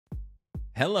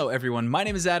Hello everyone, my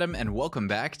name is Adam and welcome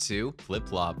back to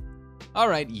pliplop.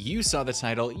 Alright, you saw the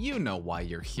title, you know why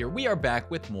you're here. We are back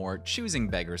with more Choosing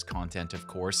Beggars content, of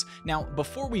course. Now,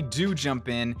 before we do jump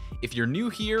in, if you're new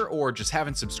here or just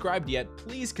haven't subscribed yet,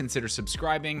 please consider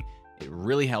subscribing. It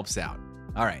really helps out.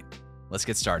 Alright, let's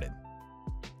get started.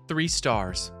 3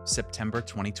 stars, September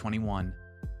 2021.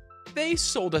 They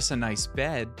sold us a nice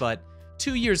bed, but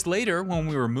 2 years later, when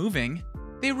we were moving,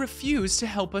 they refused to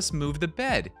help us move the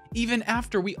bed, even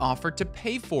after we offered to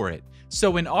pay for it.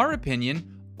 So in our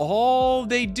opinion, all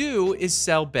they do is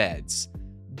sell beds.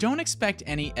 Don't expect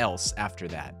any else after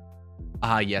that.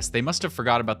 Ah yes, they must have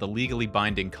forgot about the legally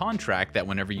binding contract that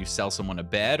whenever you sell someone a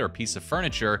bed or piece of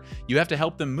furniture, you have to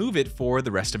help them move it for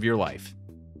the rest of your life.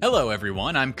 Hello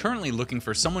everyone, I'm currently looking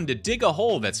for someone to dig a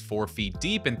hole that's 4 feet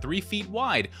deep and 3 feet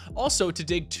wide, also to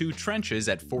dig 2 trenches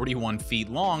at 41 feet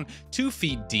long, 2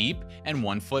 feet deep, and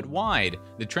 1 foot wide.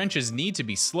 The trenches need to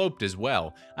be sloped as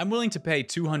well. I'm willing to pay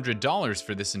 $200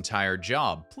 for this entire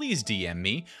job. Please DM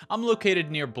me. I'm located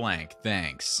near blank,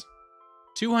 thanks.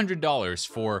 $200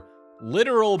 for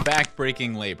literal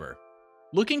back-breaking labor.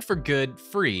 Looking for good,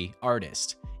 free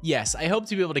artist. Yes, I hope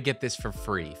to be able to get this for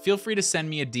free. Feel free to send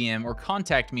me a DM or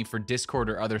contact me for Discord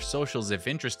or other socials if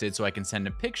interested so I can send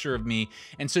a picture of me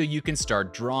and so you can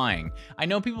start drawing. I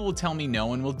know people will tell me no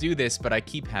one will do this, but I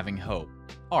keep having hope.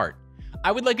 Art.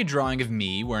 I would like a drawing of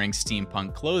me wearing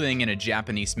steampunk clothing in a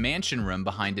Japanese mansion room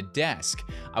behind a desk.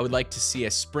 I would like to see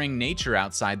a spring nature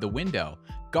outside the window.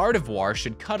 Gardevoir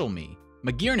should cuddle me.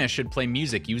 Magirna should play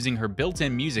music using her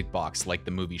built-in music box like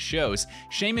the movie shows,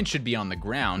 Shaman should be on the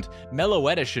ground,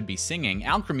 Meloetta should be singing,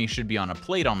 Alchemy should be on a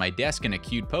plate on my desk in a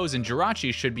cute pose, and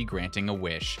Jirachi should be granting a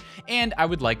wish. And I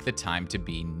would like the time to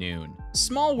be noon.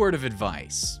 Small word of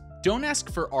advice. Don't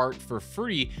ask for art for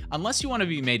free unless you want to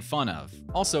be made fun of.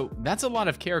 Also, that's a lot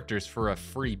of characters for a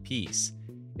free piece.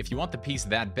 If you want the piece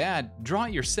that bad, draw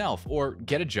it yourself or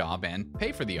get a job and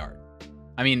pay for the art.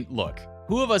 I mean, look.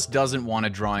 Who of us doesn't want a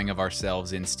drawing of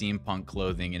ourselves in steampunk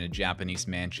clothing in a Japanese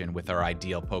mansion with our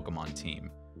ideal Pokemon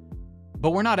team?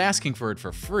 But we're not asking for it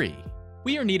for free.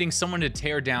 We are needing someone to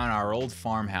tear down our old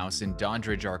farmhouse in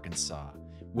Doddridge, Arkansas.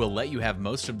 We'll let you have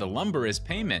most of the lumber as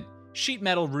payment. Sheet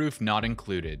metal roof not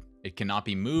included. It cannot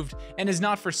be moved and is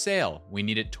not for sale. We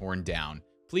need it torn down.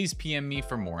 Please PM me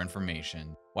for more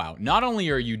information. Wow, not only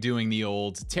are you doing the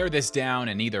old tear this down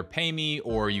and either pay me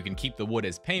or you can keep the wood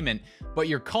as payment, but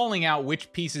you're calling out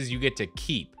which pieces you get to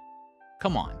keep.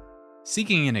 Come on.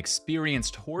 Seeking an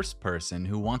experienced horse person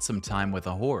who wants some time with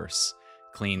a horse.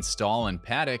 Clean stall and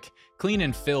paddock. Clean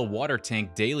and fill water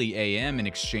tank daily AM in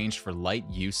exchange for light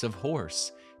use of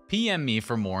horse. PM me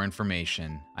for more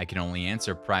information. I can only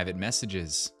answer private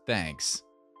messages. Thanks.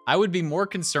 I would be more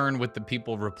concerned with the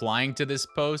people replying to this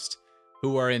post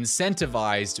who are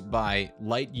incentivized by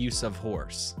light use of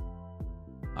horse.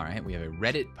 All right, we have a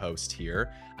Reddit post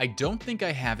here. I don't think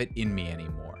I have it in me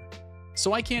anymore.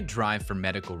 So I can't drive for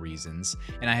medical reasons,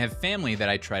 and I have family that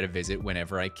I try to visit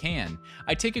whenever I can.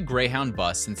 I take a Greyhound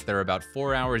bus since they're about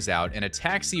 4 hours out, and a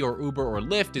taxi or Uber or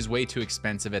Lyft is way too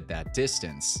expensive at that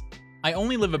distance. I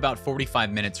only live about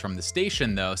 45 minutes from the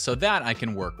station though, so that I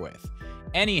can work with.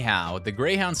 Anyhow, the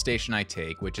Greyhound station I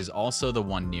take, which is also the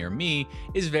one near me,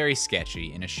 is very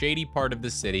sketchy, in a shady part of the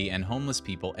city and homeless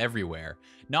people everywhere.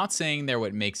 Not saying they're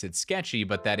what makes it sketchy,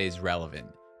 but that is relevant.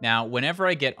 Now, whenever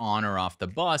I get on or off the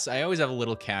bus, I always have a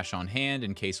little cash on hand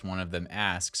in case one of them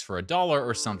asks for $1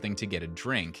 or something to get a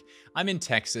drink. I'm in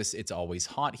Texas, it's always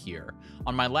hot here.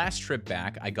 On my last trip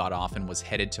back, I got off and was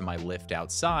headed to my Lyft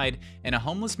outside, and a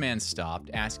homeless man stopped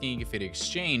asking if he'd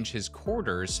exchange his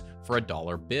quarters for a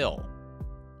dollar bill.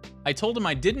 I told him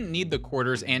I didn't need the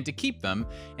quarters and to keep them,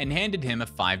 and handed him a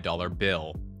 $5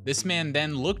 bill. This man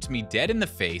then looked me dead in the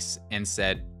face and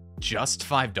said, "Just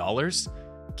 $5?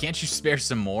 Can't you spare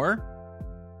some more?"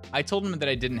 I told him that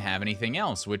I didn't have anything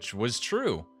else, which was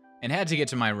true, and had to get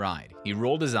to my ride. He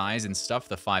rolled his eyes and stuffed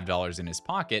the $5 in his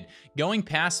pocket, going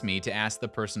past me to ask the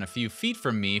person a few feet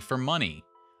from me for money.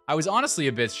 I was honestly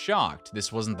a bit shocked.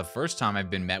 This wasn't the first time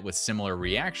I've been met with similar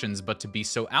reactions, but to be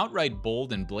so outright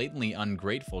bold and blatantly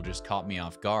ungrateful just caught me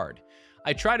off guard.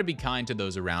 I try to be kind to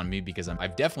those around me because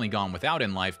I've definitely gone without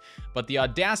in life, but the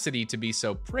audacity to be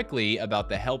so prickly about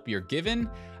the help you're given,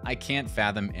 I can't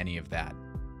fathom any of that.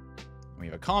 We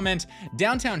have a comment.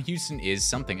 Downtown Houston is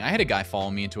something. I had a guy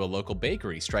follow me into a local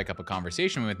bakery, strike up a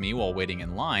conversation with me while waiting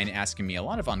in line, asking me a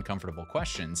lot of uncomfortable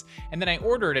questions, and then I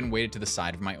ordered and waited to the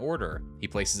side of my order. He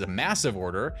places a massive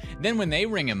order, then when they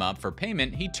ring him up for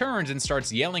payment, he turns and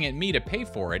starts yelling at me to pay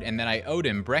for it, and then I owed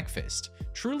him breakfast.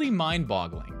 Truly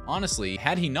mind-boggling. Honestly,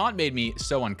 had he not made me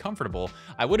so uncomfortable,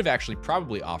 I would have actually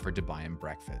probably offered to buy him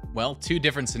breakfast. Well, two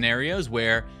different scenarios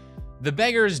where the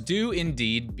beggars do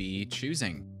indeed be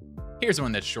choosing. Here's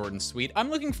one that's short and sweet. I'm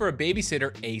looking for a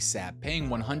babysitter ASAP, paying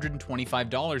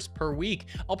 $125 per week.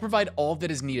 I'll provide all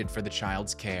that is needed for the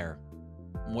child's care.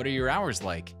 What are your hours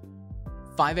like?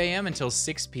 5 a.m. until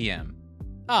 6 p.m.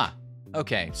 Ah,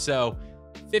 okay, so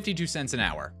 52 cents an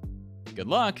hour. Good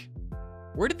luck.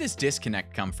 Where did this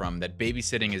disconnect come from that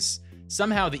babysitting is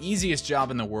somehow the easiest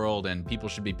job in the world and people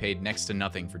should be paid next to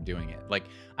nothing for doing it? Like,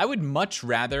 I would much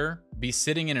rather be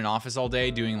sitting in an office all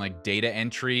day doing like data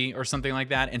entry or something like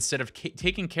that instead of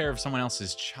taking care of someone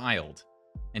else's child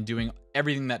and doing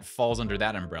everything that falls under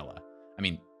that umbrella. I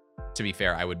mean, to be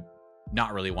fair, I would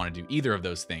not really want to do either of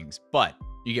those things, but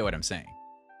you get what I'm saying.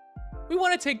 We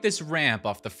want to take this ramp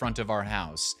off the front of our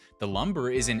house. The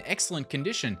lumber is in excellent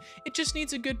condition. It just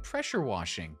needs a good pressure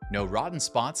washing. No rotten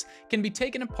spots, can be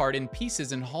taken apart in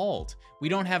pieces and hauled. We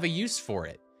don't have a use for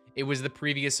it. It was the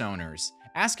previous owners.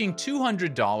 Asking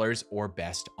 $200 or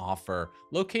best offer.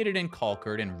 Located in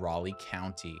Colcord in Raleigh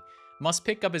County. Must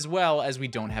pick up as well as we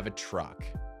don't have a truck.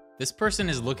 This person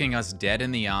is looking us dead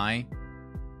in the eye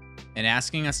and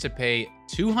asking us to pay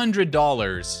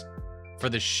 $200 for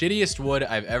the shittiest wood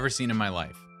I've ever seen in my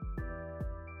life.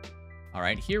 All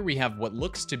right, here we have what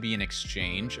looks to be an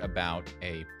exchange about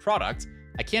a product.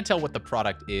 I can't tell what the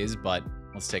product is, but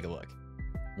let's take a look.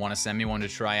 Want to send me one to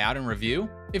try out and review?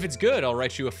 If it's good, I'll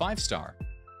write you a 5-star.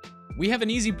 We have an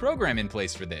easy program in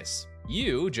place for this.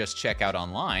 You just check out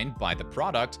online, buy the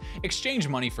product, exchange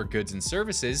money for goods and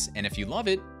services, and if you love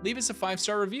it, leave us a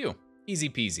 5-star review. Easy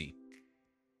peasy.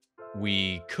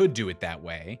 We could do it that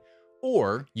way,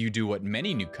 or you do what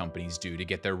many new companies do to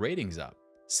get their ratings up.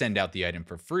 Send out the item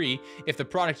for free. If the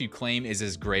product you claim is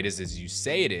as great as you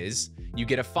say it is, you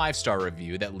get a 5-star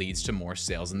review that leads to more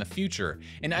sales in the future.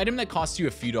 An item that costs you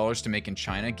a few dollars to make in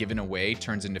China given away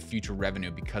turns into future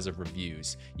revenue because of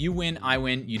reviews. You win, I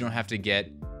win, you don't have to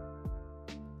get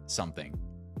something.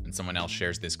 And someone else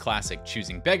shares this classic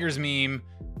choosing beggars meme.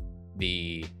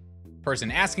 The person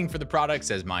asking for the product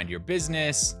says, mind your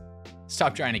business.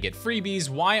 Stop trying to get freebies.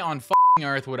 Why on f***ing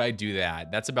earth would I do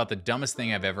that? That's about the dumbest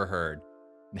thing I've ever heard.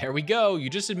 There we go. You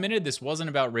just admitted this wasn't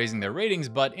about raising their ratings,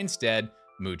 but instead,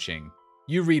 mooching.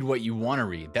 You read what you want to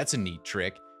read. That's a neat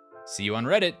trick. See you on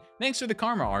Reddit. Thanks for the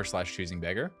karma,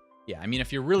 r/choosingbeggar. Yeah, I mean,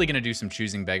 if you're really going to do some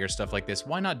choosing beggar stuff like this,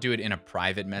 why not do it in a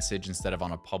private message instead of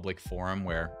on a public forum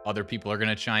where other people are going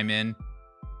to chime in?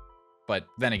 But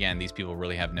then again, these people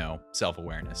really have no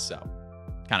self-awareness, so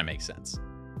kind of makes sense.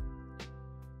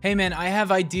 Hey man, I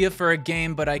have idea for a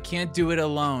game, but I can't do it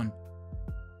alone.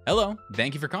 Hello,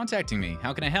 thank you for contacting me.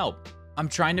 How can I help? I'm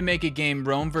trying to make a game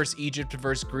Rome vs. Egypt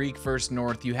vs. Greek vs.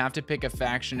 North. You have to pick a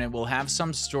faction. It will have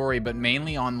some story, but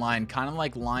mainly online, kind of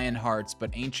like Lionhearts, but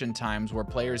ancient times, where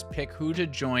players pick who to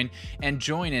join and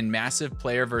join in massive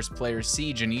player versus player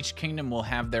siege, and each kingdom will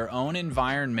have their own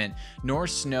environment.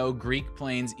 Norse snow, Greek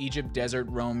plains, Egypt desert,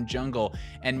 Rome jungle,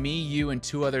 and me, you, and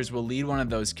 2 others will lead one of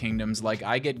those kingdoms. Like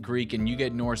I get Greek and you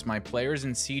get Norse. My players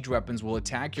and siege weapons will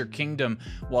attack your kingdom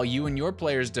while you and your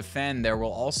players defend. There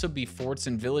will also be forts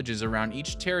and villages around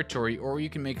each territory, or you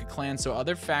can make a clan so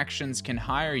other factions can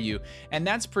hire you, and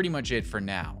that's pretty much it for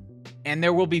now. And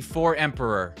there will be 4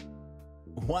 emperor.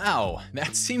 Wow,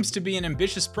 that seems to be an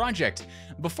ambitious project.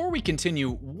 Before we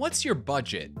continue, what's your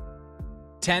budget?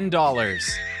 $10.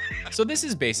 So this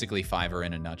is basically Fiverr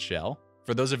in a nutshell.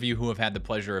 For those of you who have had the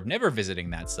pleasure of never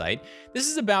visiting that site, this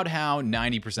is about how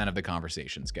 90% of the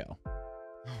conversations go.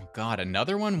 Oh God,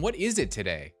 another one? What is it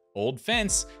today? Old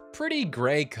fence, pretty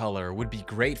gray color, would be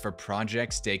great for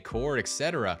projects, decor,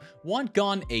 etc. Want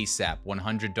gone ASAP,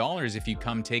 $100 if you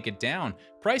come take it down.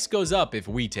 Price goes up if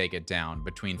we take it down,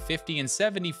 between 50 and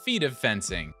 70 feet of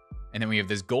fencing. And then we have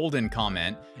this golden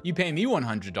comment, you pay me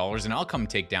 $100 and I'll come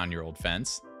take down your old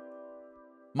fence.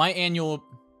 My annual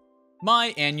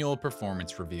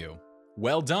performance review.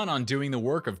 Well done on doing the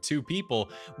work of 2 people.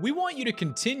 We want you to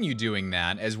continue doing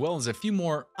that, as well as a few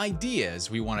more ideas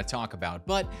we want to talk about,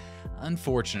 but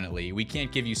unfortunately, we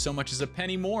can't give you so much as a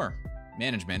penny more.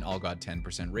 Management all got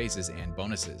 10% raises and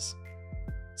bonuses.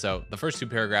 So the first 2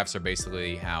 paragraphs are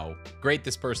basically how great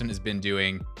this person has been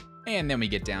doing, And then we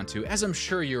get down to, as I'm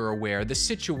sure you're aware, the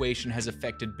situation has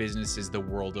affected businesses the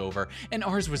world over, and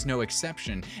ours was no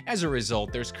exception. As a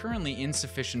result, there's currently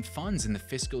insufficient funds in the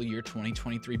fiscal year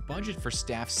 2023 budget for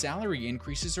staff salary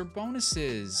increases or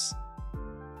bonuses.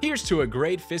 Here's to a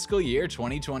great fiscal year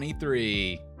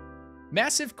 2023.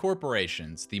 Massive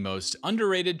corporations, the most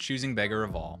underrated choosing beggar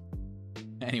of all.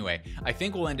 Anyway, I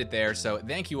think we'll end it there, so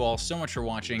thank you all so much for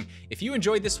watching. If you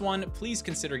enjoyed this one, please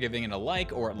consider giving it a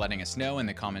like or letting us know in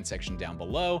the comment section down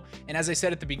below. And as I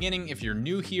said at the beginning, if you're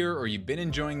new here or you've been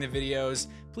enjoying the videos,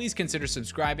 please consider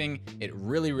subscribing. It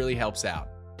really helps out.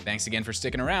 Thanks again for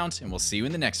sticking around, and we'll see you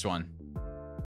in the next one.